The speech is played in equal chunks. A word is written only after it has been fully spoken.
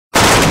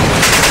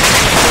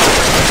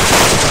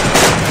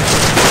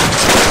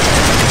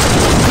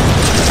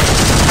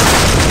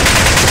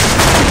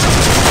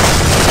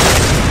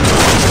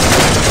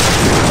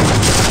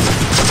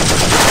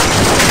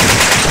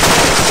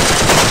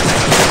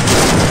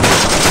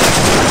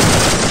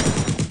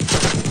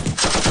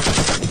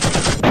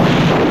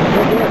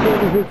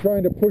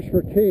trying to push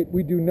for Kate.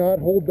 We do not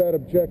hold that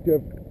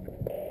objective.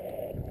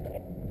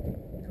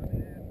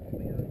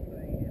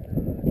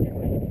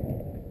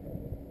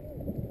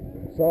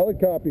 Solid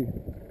copy.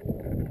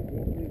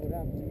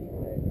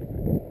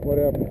 What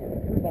happened?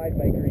 Revived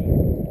by green.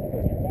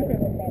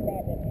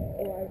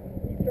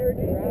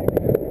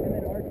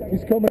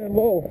 He's coming in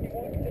low.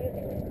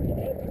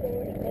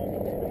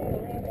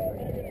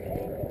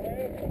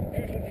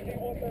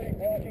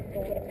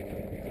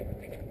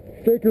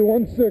 Baker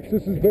 1-6,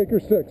 this is Baker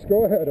 6.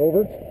 Go ahead,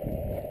 over.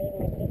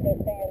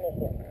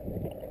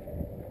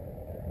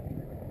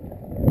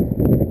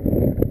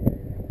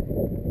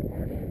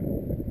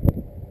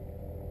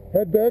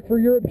 Head back for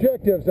your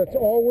objectives. That's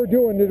all we're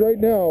doing right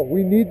now.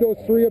 We need those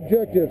 3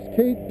 objectives.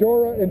 Kate,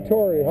 Dora, and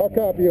Tori. How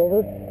copy,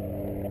 over?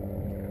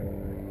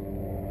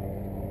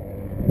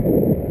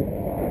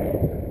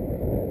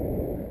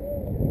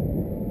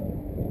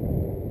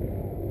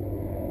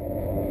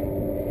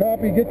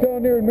 Copy. Get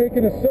down there and make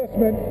an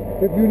assessment.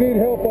 If you need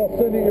help, I'll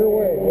send it your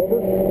way.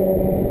 Over.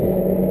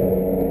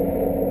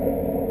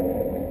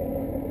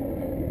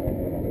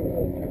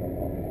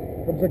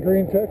 Comes a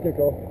green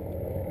technical.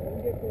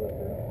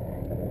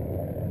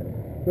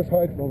 Just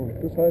hide from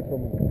him. Just hide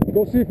from him.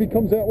 Go see if he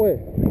comes that way.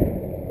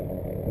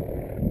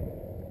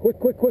 Quick,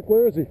 quick, quick.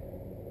 Where is he?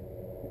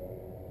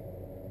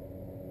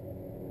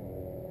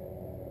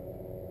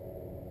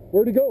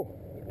 Where'd he go?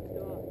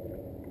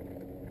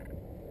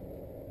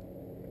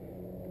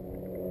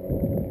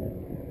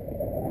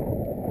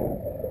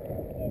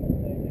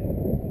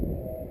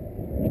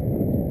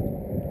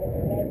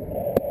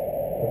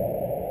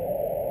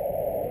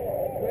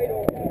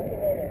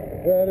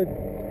 Yeah,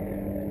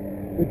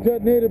 it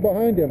detonated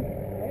behind him.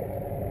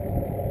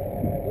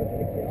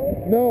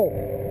 No,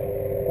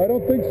 I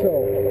don't think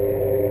so.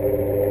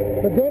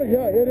 The gun,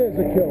 yeah, it is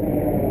a kill.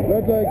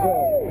 Red flag out.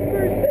 Oh,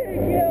 first aid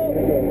kill!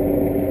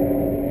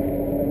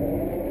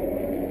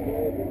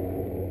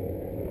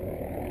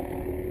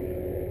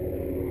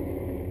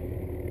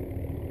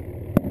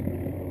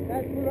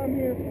 That's what I'm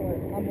here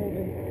for. I'm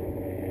moving.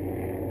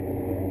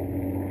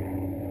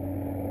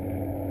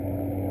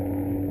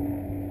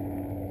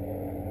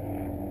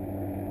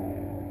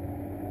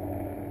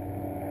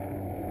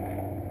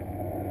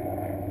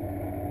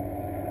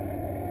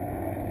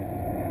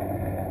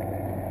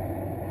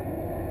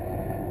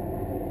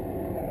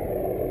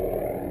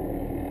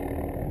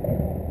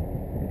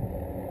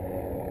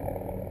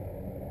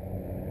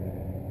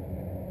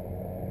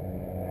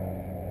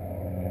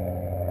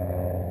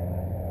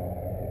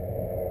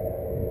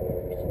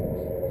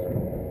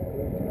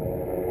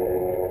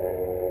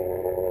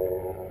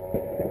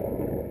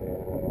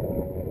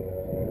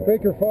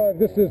 Baker 5,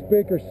 this is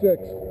Baker 6.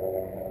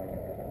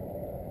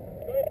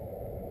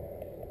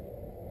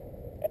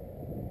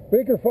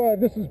 Baker 5,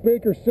 this is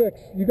Baker 6.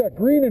 You got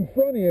green in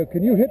front of you.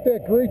 Can you hit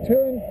that gray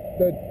turn,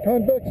 the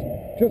convex,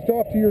 just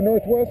off to your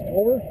northwest?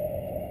 Over.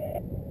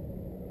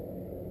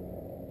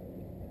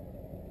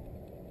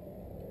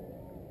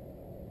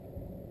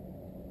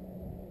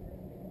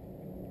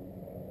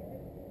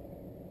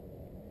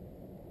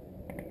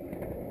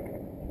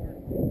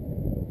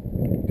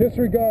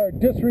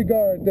 Disregard,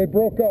 disregard. They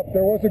broke up.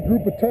 There was a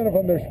group of 10 of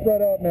them. They're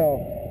spread out now.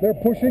 They're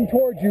pushing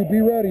towards you. Be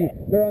ready.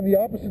 They're on the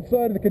opposite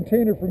side of the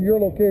container from your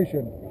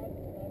location.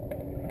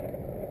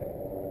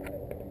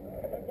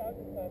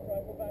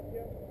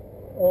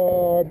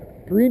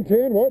 Green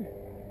tan, what?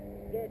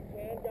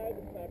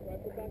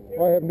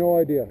 I have no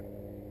idea.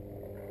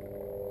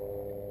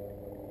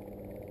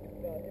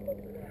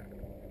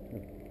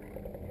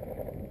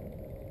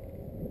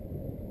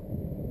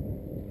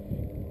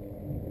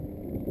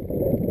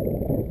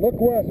 Look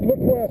west,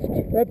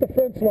 at the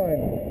fence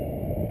line.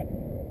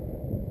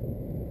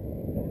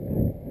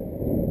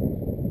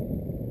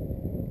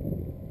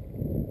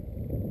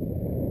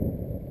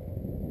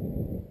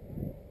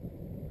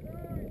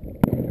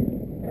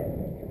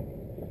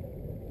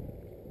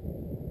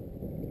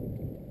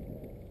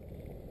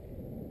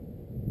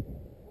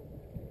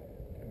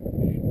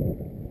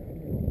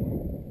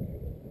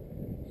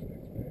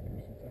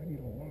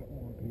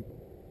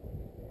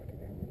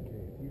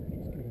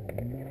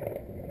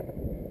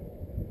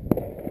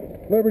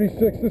 Liberty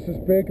 6, this is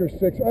Baker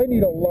 6. I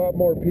need a lot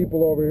more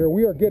people over here.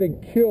 We are getting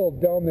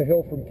killed down the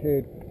hill from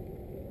Cade.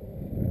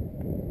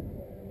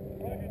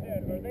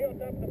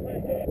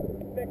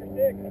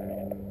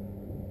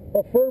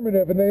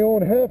 Affirmative, and they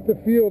own half the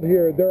field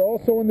here. They're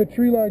also in the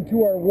tree line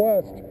to our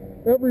west.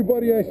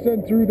 Everybody I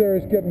sent through there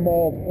is getting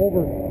mauled.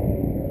 Over.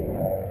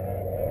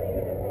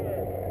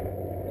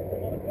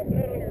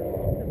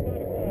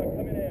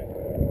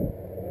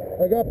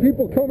 I got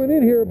people coming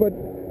in here, but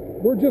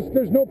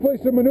there's no place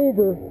to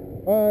maneuver.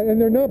 And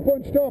they're not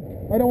bunched up.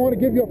 I don't want to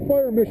give you a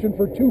fire mission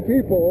for 2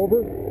 people,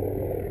 over.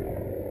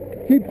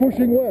 Keep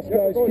pushing west,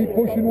 guys, keep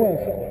pushing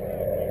west.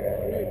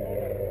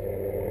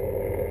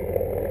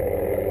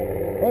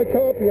 I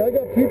copy. I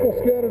got people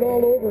scattered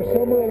all over.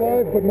 Some are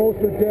alive, but most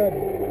are dead.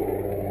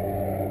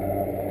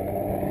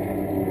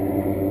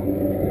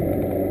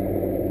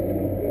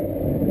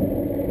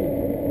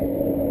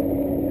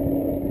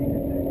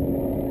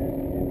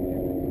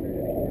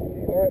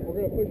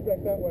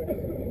 that way.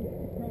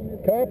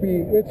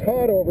 Copy. It's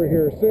hot over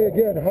here. Say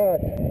again, hot.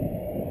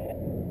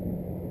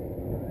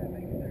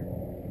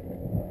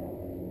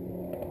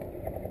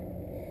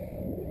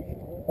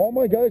 All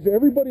my guys,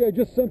 everybody I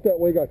just sent that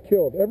way got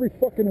killed. Every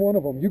fucking one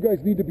of them. You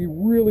guys need to be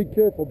really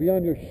careful. Be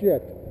on your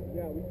shit.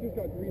 Yeah, we just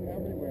got green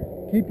everywhere.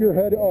 Keep your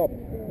head up.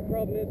 The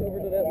problem is, over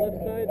to that left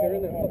side, they're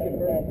in that fucking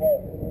berm.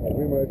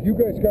 If you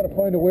guys got to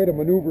find a way to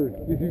maneuver,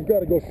 if you've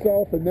got to go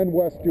south and then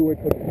west, do it.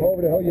 But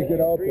however the hell you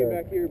get out Green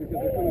there. back here because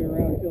they're coming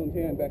around killing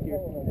tan back here.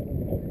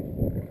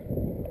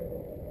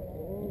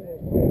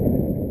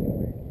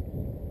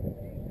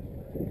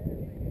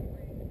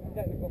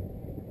 Technical.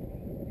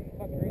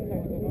 Fuck, green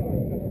technical.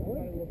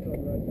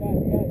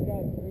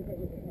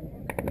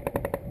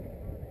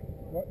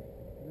 What?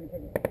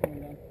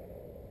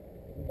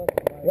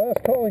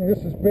 Last calling, this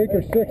is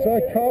Baker 6.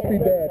 I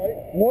copied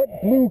that. What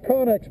blue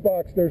conex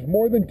box? There's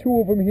more than 2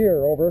 of them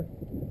here, over.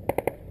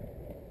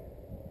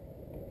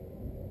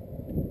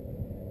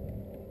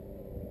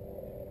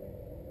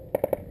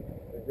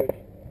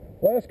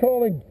 Last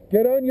calling,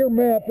 get on your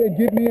map and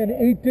give me an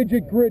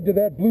 8-digit grid to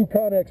that blue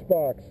conex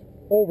box.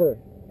 Over.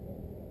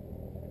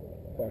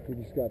 Fuck, we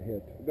just got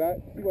hit.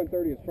 That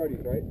C-130 is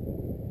Freddy's, right?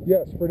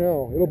 Yes, for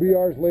now. It'll be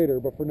ours later,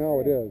 but for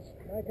now it is.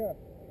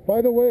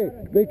 By the way,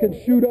 they can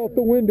shoot out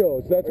the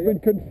windows. That's been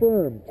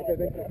confirmed. Okay,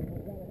 thank you.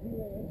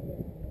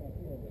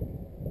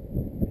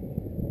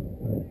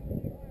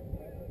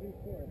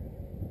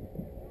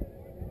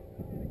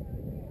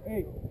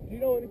 Hey, do you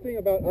know anything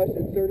about us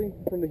inserting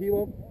from the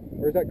helo?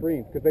 Or is that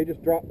green? Because they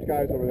just dropped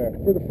guys over there.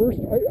 For the first,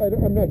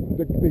 I'm not,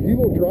 the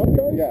helo drop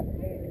guys? Yeah.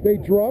 They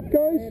drop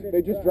guys?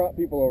 They just dropped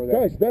people over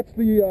there. Guys, that's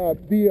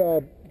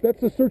that's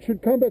the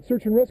combat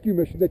search and rescue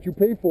mission that you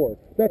pay for.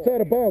 That's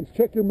out of bounds.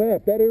 Check your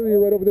map. That area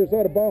right over there is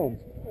out of bounds.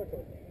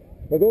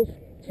 Are those?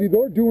 See,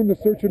 they're doing the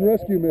search and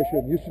rescue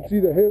mission. You should see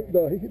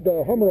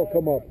the Hummer will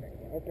come up.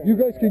 Okay. You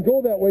guys can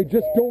go that way.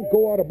 Just don't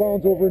go out of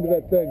bounds over into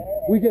that thing.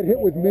 We get hit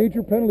with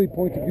major penalty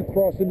points if you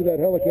cross into that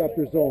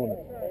helicopter zone.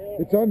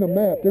 It's on the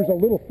map. There's a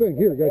little thing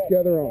here, guys.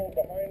 Gather around.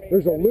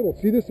 There's a little.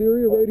 See this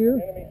area right here?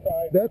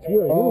 That's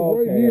where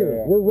we're right here.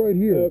 Yeah. We're right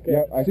here. Okay.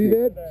 Yep, I see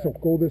that? So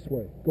go this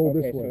way. Go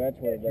this way. So that's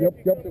where Yep.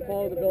 So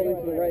follow the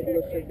building to the right and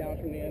go straight down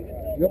from the end.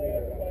 Yep.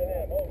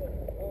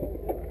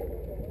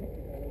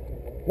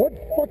 What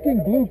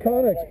fucking blue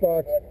conex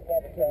box?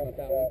 Not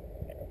that one.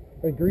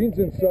 And green's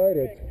inside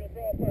it.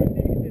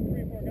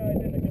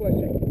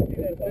 Question. Is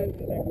the fence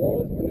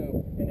walls or no?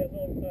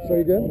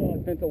 Say again? Is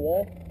the fence a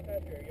wall?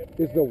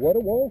 Is the what a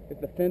wall? Is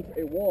the fence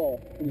a wall?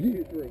 Can you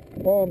shoot through?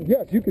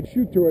 Yes, you could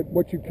shoot through it.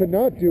 What you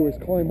cannot do is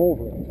climb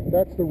over it.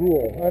 That's the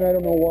rule, and I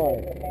don't know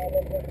why.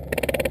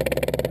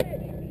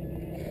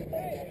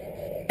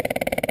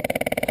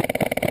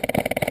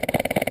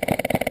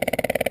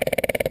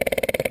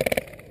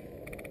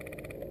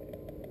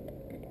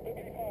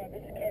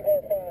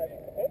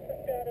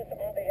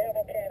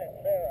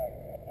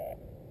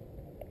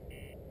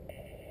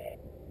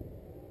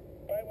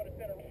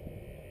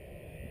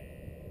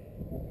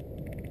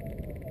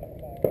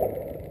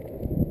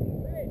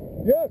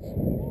 Yes.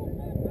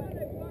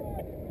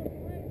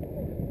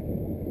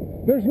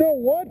 There's no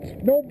what?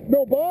 No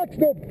box?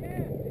 No.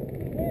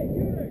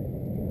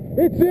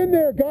 It's in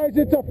there, guys.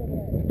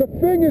 The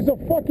thing is a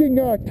fucking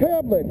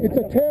tablet. It's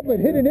a tablet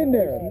hidden in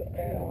there.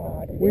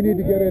 We need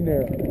to get in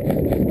there.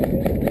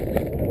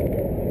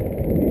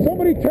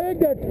 Somebody tag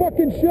that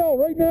fucking shell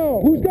right now.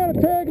 Who's got a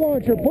tag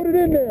launcher? Put it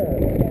in there.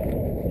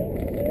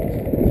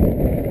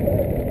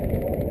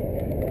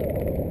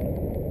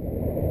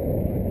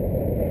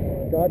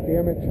 God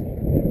damn it.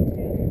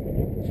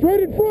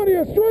 Straight in front of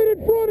you! Straight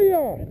in front of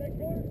you!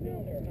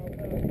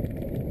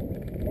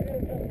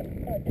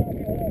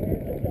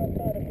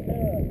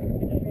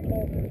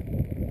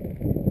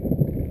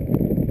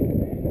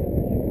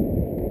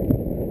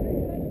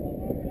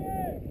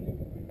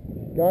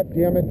 God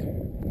damn it.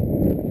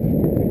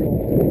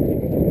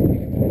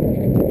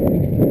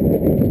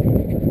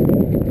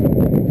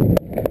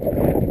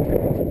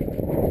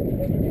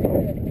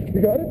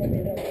 You got it?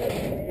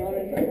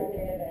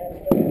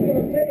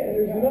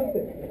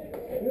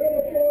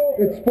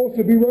 It's supposed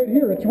to be right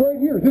here. It's right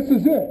here. This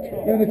is it.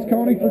 And it's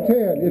counting for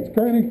 10. It's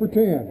counting for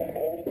 10.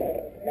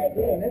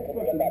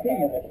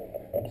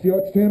 See how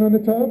it's 10 on the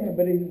top? Yeah,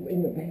 but it's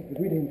in the bank.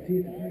 We didn't see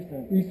it the first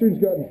time.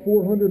 Eastern's gotten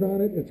 400 on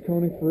it. It's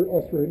counting for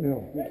us right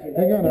now.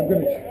 Hang on, I'm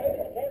going to...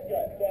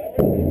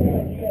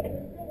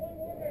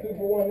 2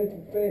 for 1, it's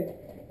in space.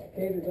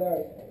 Cave is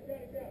ours.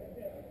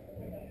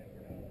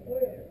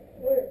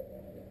 Clear.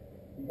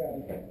 You got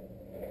it.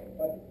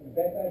 But the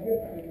back side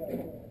good.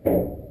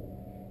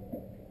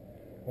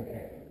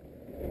 Okay.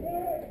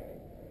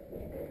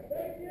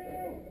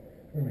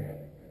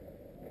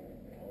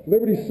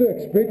 Liberty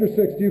 6, Baker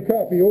 6, do you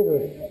copy? Over.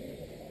 Liberty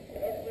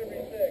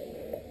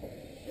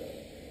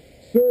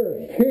 6.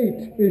 Sir,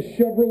 Kate is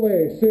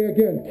Chevrolet. Say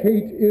again,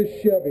 Kate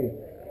is Chevy.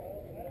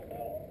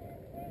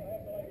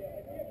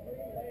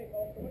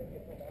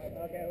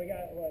 Okay, we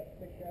got what?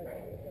 6 guys.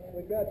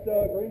 We got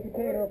green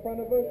container in front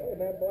of us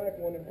and that black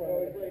one in front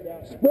of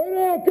us. Spread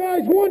out,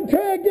 guys. One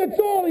tag gets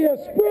all of you.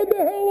 Spread the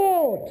hell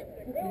out.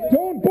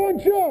 Don't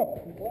bunch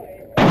up.